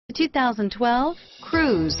2012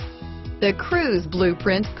 Cruze. The Cruze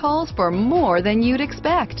blueprint calls for more than you'd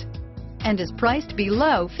expect and is priced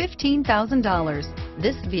below $15,000.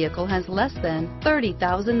 This vehicle has less than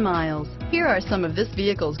 30,000 miles. Here are some of this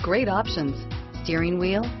vehicle's great options: steering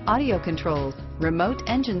wheel audio controls, remote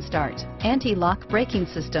engine start, anti-lock braking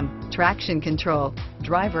system, traction control,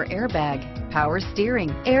 driver airbag, power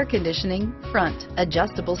steering, air conditioning, front,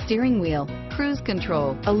 adjustable steering wheel, cruise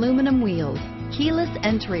control, aluminum wheels, keyless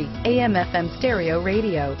entry, AM/FM stereo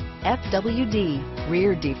radio, FWD,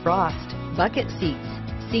 rear defrost, bucket seats,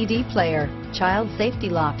 CD player, child safety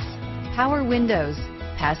locks, power windows,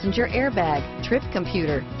 passenger airbag, trip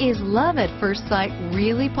computer. Is love at first sight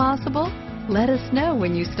really possible? Let us know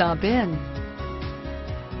when you stop in.